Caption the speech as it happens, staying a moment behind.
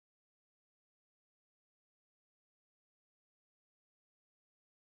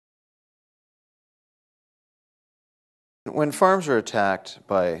when farms are attacked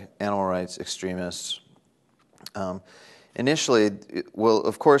by animal rights extremists, initially, well,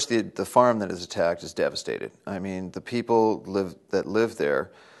 of course, the farm that is attacked is devastated. I mean, the people that live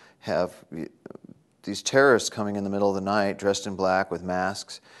there have these terrorists coming in the middle of the night, dressed in black with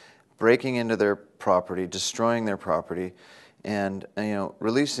masks, breaking into their property, destroying their property, and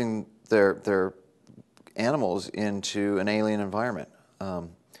releasing their animals into an alien environment.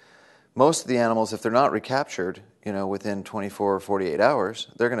 Most of the animals, if they're not recaptured, within 24 or 48 hours,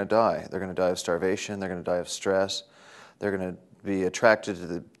 they're going to die. They're going to die of starvation. They're going to die of stress. They're going to be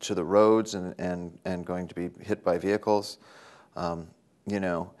attracted to the roads and going to be hit by vehicles.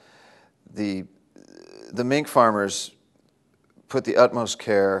 The mink farmers put the utmost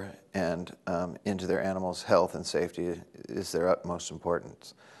care and into their animals' health and safety is their utmost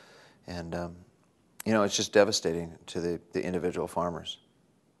importance. And, it's just devastating to the individual farmers.